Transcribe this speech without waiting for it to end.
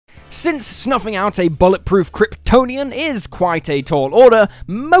Since snuffing out a bulletproof Kryptonian is quite a tall order,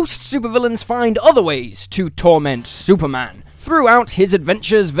 most supervillains find other ways to torment Superman. Throughout his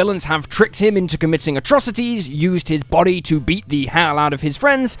adventures, villains have tricked him into committing atrocities, used his body to beat the hell out of his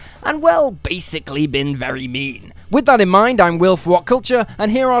friends, and well, basically been very mean. With that in mind, I'm Will for What Culture, and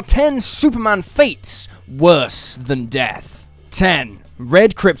here are 10 Superman fates worse than death. 10.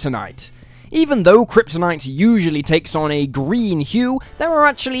 Red Kryptonite. Even though kryptonite usually takes on a green hue, there are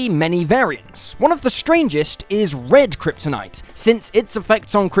actually many variants. One of the strangest is red kryptonite, since its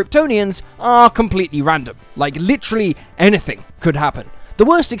effects on Kryptonians are completely random. Like, literally anything could happen. The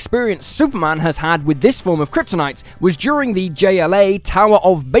worst experience Superman has had with this form of kryptonite was during the JLA Tower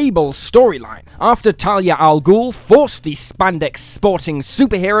of Babel storyline. After Talia al Ghul forced the spandex sporting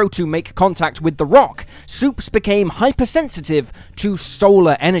superhero to make contact with the Rock, Supes became hypersensitive to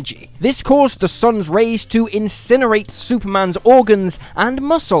solar energy. This caused the sun's rays to incinerate Superman's organs and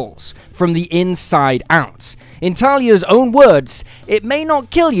muscles from the inside out. In Talia's own words, "It may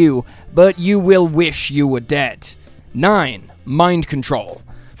not kill you, but you will wish you were dead." 9. Mind control.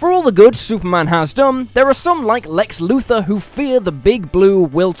 For all the good Superman has done, there are some like Lex Luthor who fear the Big Blue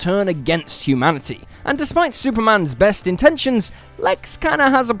will turn against humanity. And despite Superman's best intentions, Lex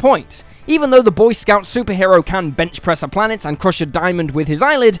kinda has a point. Even though the Boy Scout superhero can bench press a planet and crush a diamond with his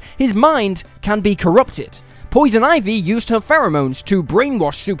eyelid, his mind can be corrupted. Poison Ivy used her pheromones to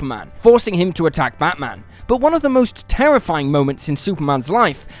brainwash Superman, forcing him to attack Batman. But one of the most terrifying moments in Superman's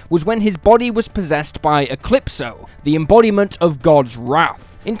life was when his body was possessed by Eclipso, the embodiment of God's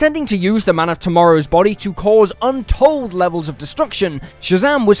wrath. Intending to use the Man of Tomorrow's body to cause untold levels of destruction,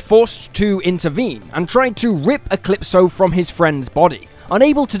 Shazam was forced to intervene and tried to rip Eclipso from his friend's body.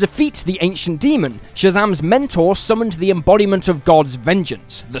 Unable to defeat the ancient demon, Shazam's mentor summoned the embodiment of God's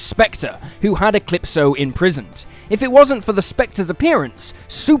vengeance, the Spectre, who had Eclipso imprisoned. If it wasn't for the Spectre's appearance,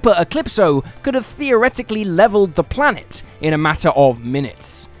 Super Eclipso could have theoretically leveled the planet in a matter of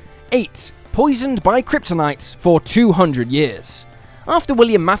minutes. 8. Poisoned by kryptonite for 200 years. After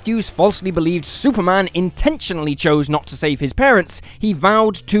William Matthews falsely believed Superman intentionally chose not to save his parents, he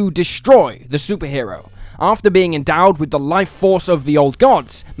vowed to destroy the superhero. After being endowed with the life force of the old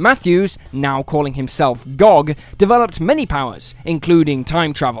gods, Matthews, now calling himself Gog, developed many powers, including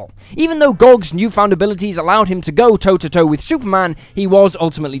time travel. Even though Gog's newfound abilities allowed him to go toe-to-toe with Superman, he was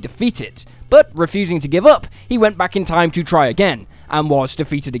ultimately defeated. But refusing to give up, he went back in time to try again, and was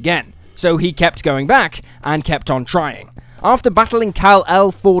defeated again. So he kept going back, and kept on trying. After battling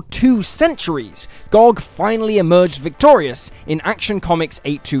Kal-El for 2 centuries, Gog finally emerged victorious in Action Comics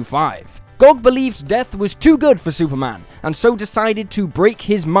 825. Gog believed death was too good for Superman, and so decided to break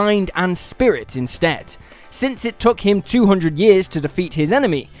his mind and spirit instead. Since it took him 200 years to defeat his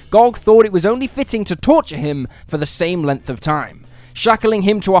enemy, Gog thought it was only fitting to torture him for the same length of time. Shackling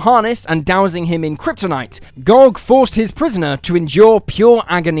him to a harness and dousing him in kryptonite, Gog forced his prisoner to endure pure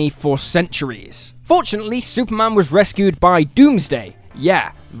agony for centuries. Fortunately, Superman was rescued by Doomsday.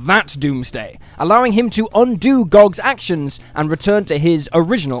 Yeah, that Doomsday, allowing him to undo Gog's actions and return to his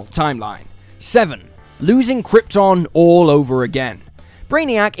original timeline. 7. Losing Krypton all over again.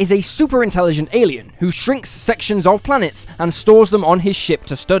 Brainiac is a super intelligent alien who shrinks sections of planets and stores them on his ship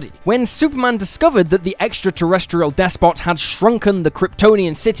to study. When Superman discovered that the extraterrestrial despot had shrunken the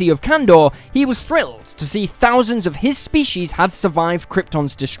Kryptonian city of Kandor, he was thrilled to see thousands of his species had survived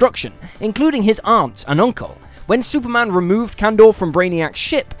Krypton's destruction, including his aunt and uncle. When Superman removed Kandor from Brainiac's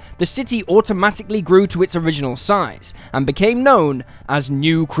ship, the city automatically grew to its original size and became known as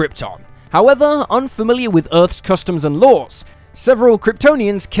New Krypton. However, unfamiliar with Earth's customs and laws, several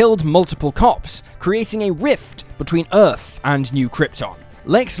Kryptonians killed multiple cops, creating a rift between Earth and New Krypton.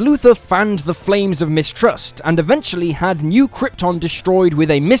 Lex Luthor fanned the flames of mistrust and eventually had New Krypton destroyed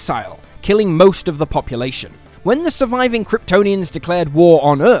with a missile, killing most of the population. When the surviving Kryptonians declared war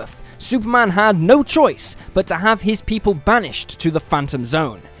on Earth, Superman had no choice but to have his people banished to the Phantom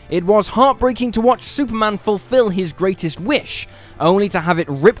Zone. It was heartbreaking to watch Superman fulfill his greatest wish, only to have it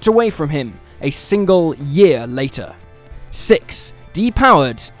ripped away from him a single year later. 6.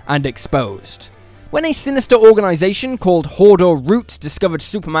 Depowered and exposed. When a sinister organization called Hordor Root discovered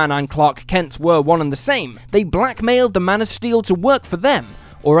Superman and Clark Kent were one and the same, they blackmailed the Man of Steel to work for them,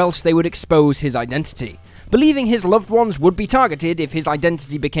 or else they would expose his identity. Believing his loved ones would be targeted if his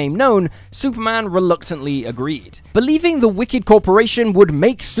identity became known, Superman reluctantly agreed. Believing the Wicked Corporation would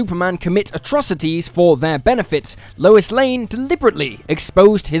make Superman commit atrocities for their benefit, Lois Lane deliberately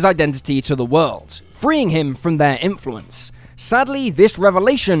exposed his identity to the world, freeing him from their influence. Sadly, this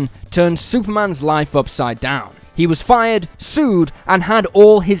revelation turned Superman's life upside down. He was fired, sued, and had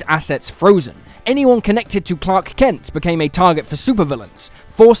all his assets frozen, anyone connected to Clark Kent became a target for supervillains,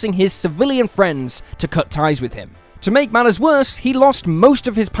 forcing his civilian friends to cut ties with him. To make matters worse, he lost most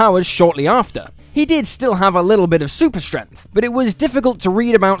of his powers shortly after. He did still have a little bit of super strength, but it was difficult to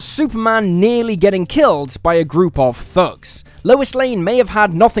read about Superman nearly getting killed by a group of thugs. Lois Lane may have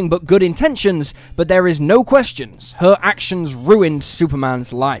had nothing but good intentions, but there is no questions her actions ruined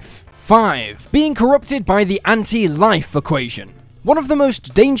Superman's life. 5. Being corrupted by the anti-life equation. One of the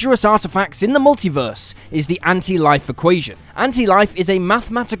most dangerous artifacts in the multiverse is the anti-life equation. Anti-life is a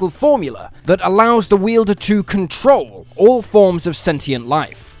mathematical formula that allows the wielder to control all forms of sentient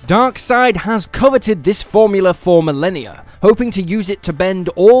life. Darkseid has coveted this formula for millennia, hoping to use it to bend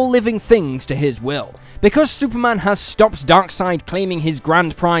all living things to his will. Because Superman has stopped Darkseid claiming his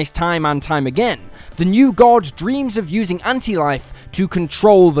grand prize time and time again, the new god dreams of using anti-life to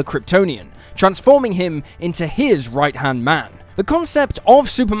control the Kryptonian, transforming him into his right-hand man. The concept of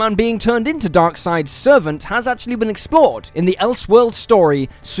Superman being turned into Darkseid's servant has actually been explored in the Elseworld story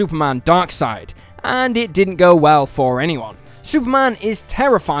Superman Darkseid, and it didn't go well for anyone. Superman is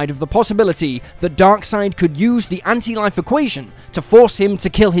terrified of the possibility that Darkseid could use the anti-life equation to force him to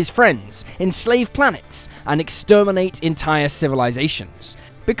kill his friends, enslave planets, and exterminate entire civilizations.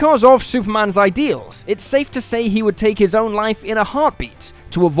 Because of Superman's ideals, it's safe to say he would take his own life in a heartbeat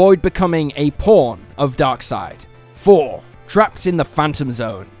to avoid becoming a pawn of Darkseid. 4. Trapped in the Phantom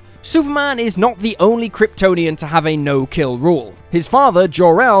Zone. Superman is not the only Kryptonian to have a no-kill rule. His father,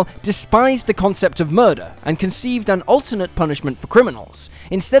 Jor-El, despised the concept of murder and conceived an alternate punishment for criminals.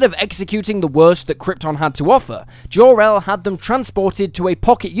 Instead of executing the worst that Krypton had to offer, Jor-El had them transported to a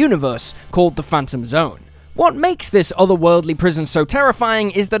pocket universe called the Phantom Zone. What makes this otherworldly prison so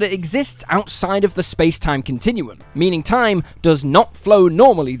terrifying is that it exists outside of the space-time continuum, meaning time does not flow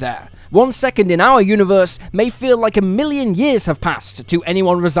normally there. 1 second in our universe may feel like a million years have passed to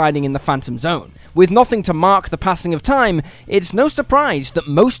anyone residing in the Phantom Zone. With nothing to mark the passing of time, it's no surprise that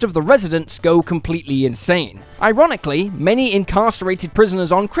most of the residents go completely insane. Ironically, many incarcerated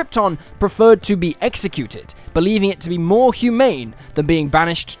prisoners on Krypton preferred to be executed, believing it to be more humane than being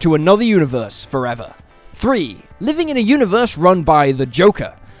banished to another universe forever. 3. Living in a universe run by the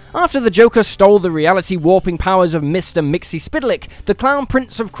Joker. After the Joker stole the reality-warping powers of Mr. Mxyzptlk, the Clown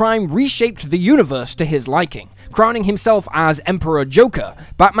Prince of Crime reshaped the universe to his liking. Crowning himself as Emperor Joker,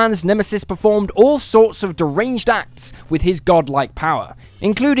 Batman's nemesis performed all sorts of deranged acts with his godlike power,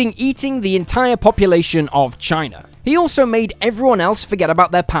 including eating the entire population of China. He also made everyone else forget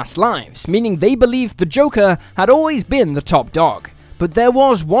about their past lives, meaning they believed the Joker had always been the top dog. But there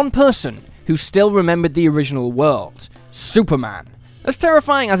was one person who still remembered the original world: Superman. As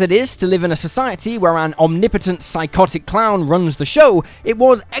terrifying as it is to live in a society where an omnipotent psychotic clown runs the show, it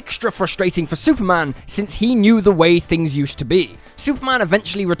was extra frustrating for Superman since he knew the way things used to be. Superman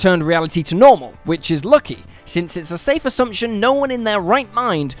eventually returned reality to normal, which is lucky, since it's a safe assumption no one in their right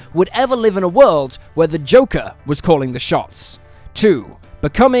mind would ever live in a world where the Joker was calling the shots. 2.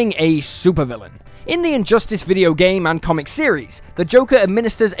 Becoming a supervillain. In the Injustice video game and comic series, the Joker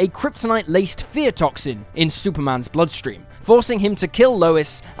administers a kryptonite-laced fear toxin in Superman's bloodstream, forcing him to kill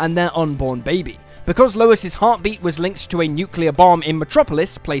Lois and their unborn baby. Because Lois's heartbeat was linked to a nuclear bomb in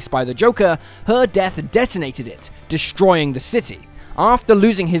Metropolis placed by the Joker, her death detonated it, destroying the city. After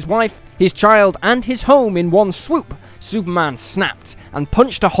losing his wife, his child, and his home in one swoop, Superman snapped and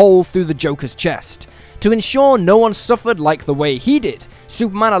punched a hole through the Joker's chest. To ensure no one suffered like the way he did,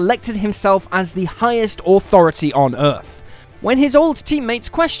 Superman elected himself as the highest authority on Earth. When his old teammates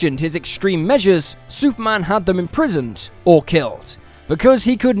questioned his extreme measures, Superman had them imprisoned or killed. Because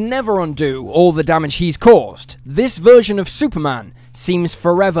he could never undo all the damage he's caused, this version of Superman seems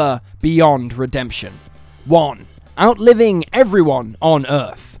forever beyond redemption. 1. Outliving everyone on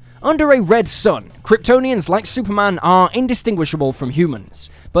Earth. Under a red sun, Kryptonians like Superman are indistinguishable from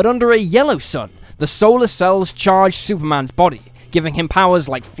humans, but under a yellow sun, the solar cells charge Superman's body, giving him powers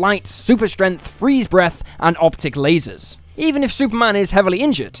like flight, super strength, freeze breath, and optic lasers. Even if Superman is heavily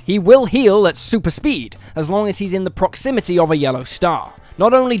injured, he will heal at super speed, as long as he's in the proximity of a yellow star.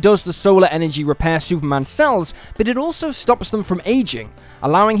 Not only does the solar energy repair Superman's cells, but it also stops them from aging,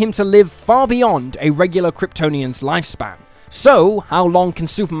 allowing him to live far beyond a regular Kryptonian's lifespan. So, how long can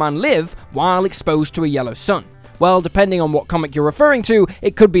Superman live while exposed to a yellow sun? Well, depending on what comic you're referring to,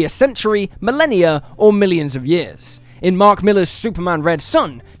 it could be a century, millennia, or millions of years. In Mark Millar's Superman Red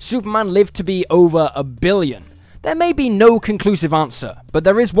Sun, Superman lived to be over 1 billion. There may be no conclusive answer, but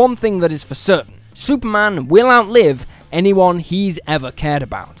there is one thing that is for certain. Superman will outlive anyone he's ever cared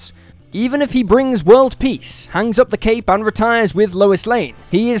about. Even if he brings world peace, hangs up the cape and retires with Lois Lane,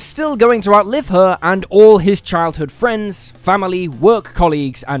 he is still going to outlive her and all his childhood friends, family, work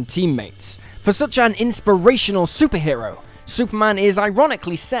colleagues, and teammates. For such an inspirational superhero, Superman is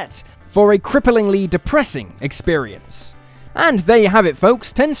ironically set for a cripplingly depressing experience. And there you have it,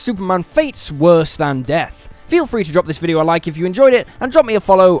 folks, 10 Superman fates worse than death. Feel free to drop this video a like if you enjoyed it, and drop me a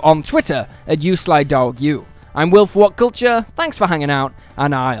follow on Twitter at YouSlyDogU. I'm Will for What Culture, thanks for hanging out,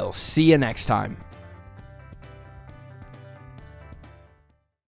 and I'll see you next time.